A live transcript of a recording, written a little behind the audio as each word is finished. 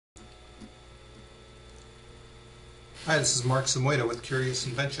Hi, this is Mark Samoida with Curious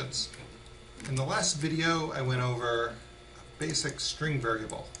Inventions. In the last video, I went over a basic string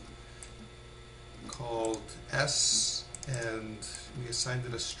variable called s, and we assigned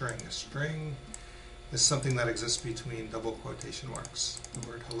it a string. A string is something that exists between double quotation marks, the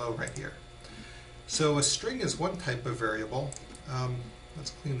word hello right here. So a string is one type of variable.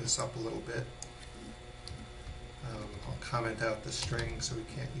 Let's clean this up a little bit. I'll comment out the string so we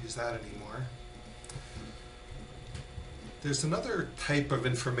can't use that anymore. There's another type of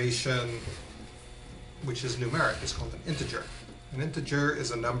information which is numeric. It's called an integer. An integer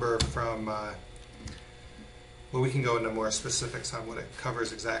is a number from, well, we can go into more specifics on what it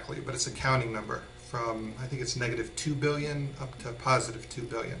covers exactly, but it's a counting number from, I think it's -2 billion up to +2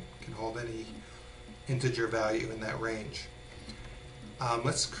 billion. It can hold any integer value in that range.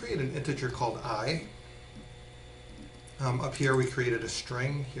 Let's create an integer called I. Up here we created a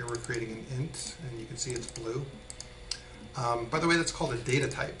string. Here we're creating an int, and you can see it's blue. By the way, that's called a data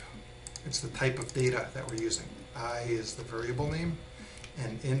type. It's the type of data that we're using. I is the variable name,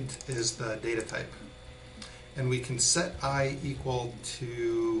 and int is the data type. And we can set I equal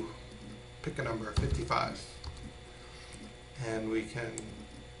to, pick a number, 55. And we can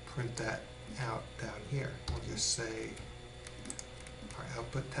print that out down here. We'll just say our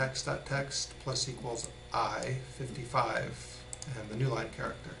output text.text plus equals I, 55, and the new line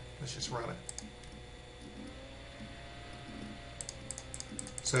character. Let's just run it.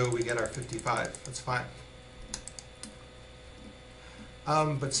 So we get our 55. That's fine.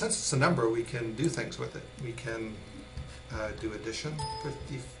 But since it's a number, we can do things with it. We can do addition.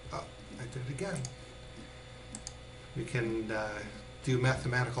 Oh, I did it again. We can do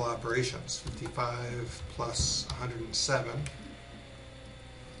mathematical operations. 55 plus 107.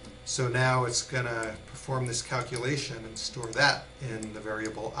 So now it's going to perform this calculation and store that in the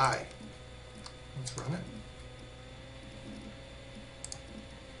variable I. Let's run it.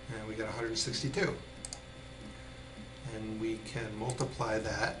 And we get 162. And we can multiply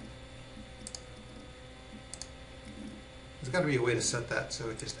that. There's got to be a way to set that so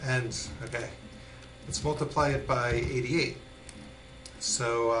it just ends. Okay. Let's multiply it by 88.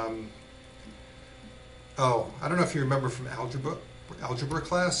 So, I don't know if you remember from algebra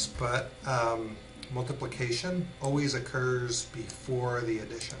class, but multiplication always occurs before the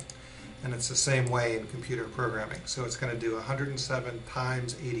addition. And it's the same way in computer programming. So it's going to do 107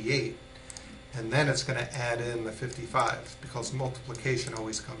 times 88, and then it's going to add in the 55, because multiplication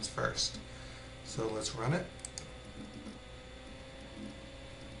always comes first. So let's run it.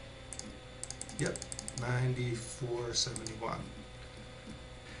 Yep, 9471.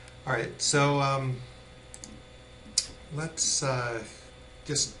 All right, so let's,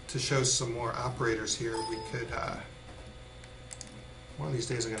 just to show some more operators here, we could, one of these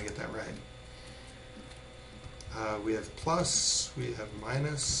days I'm going to get that right. We have plus, we have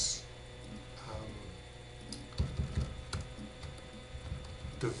minus,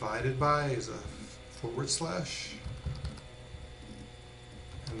 divided by is a /,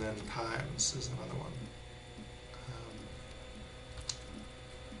 and then times is another one.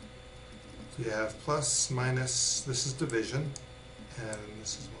 So we have plus, minus, this is division, and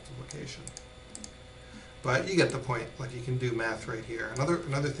this is multiplication. But you get the point. Like, you can do math right here.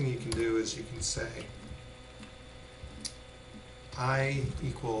 Another thing you can do is you can say I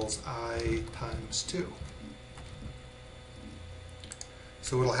equals I times 2.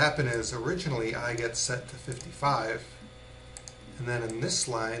 So what will happen is originally I gets set to 55, and then in this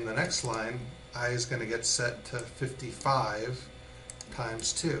line, the next line, I is going to get set to 55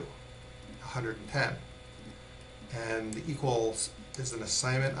 times 2, 110. And the equals is an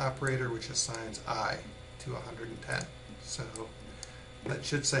assignment operator which assigns I to 110. So that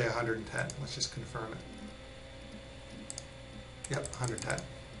should say 110. Let's just confirm it. Yep, 110.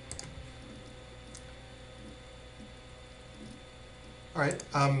 All right.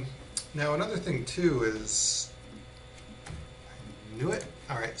 Now another thing too is, I knew it.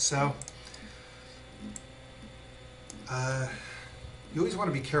 All right. So you always want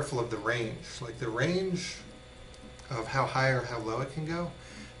to be careful of the range. Like the range of how high or how low it can go.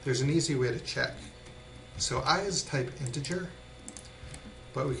 There's an easy way to check. So I is type integer,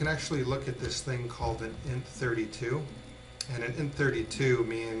 but we can actually look at this thing called an int32. And an int32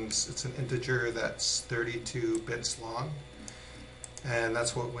 means it's an integer that's 32 bits long. And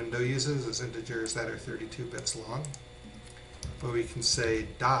that's what Windows uses, is integers that are 32 bits long. But we can say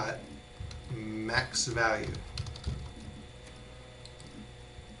dot max value.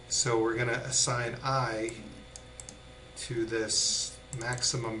 So we're going to assign I to this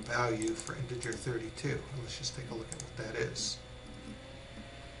maximum value for integer 32. Let's just take a look at what that is.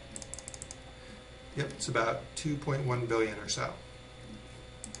 Yep, it's about 2.1 billion or so.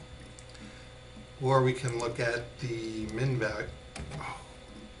 Or we can look at the min value. Oh.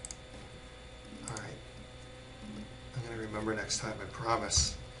 All right. I'm going to remember next time, I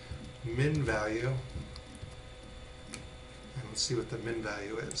promise. Min value. And let's see what the min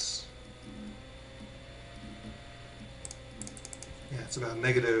value is. Yeah, it's about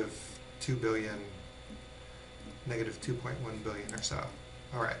negative 2 billion, negative 2.1 billion or so.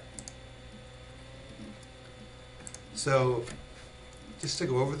 All right. So just to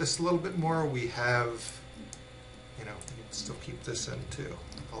go over this a little bit more, we have, you can still keep this in too.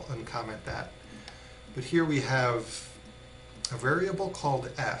 I'll uncomment that. But here we have a variable called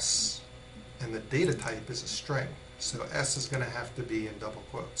s, and the data type is a string. So s is going to have to be in double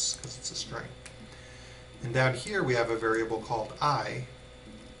quotes because it's a string. And down here we have a variable called I,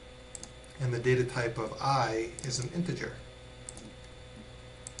 and the data type of I is an integer.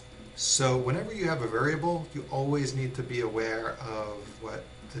 So whenever you have a variable, you always need to be aware of what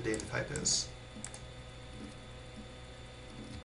the data type is.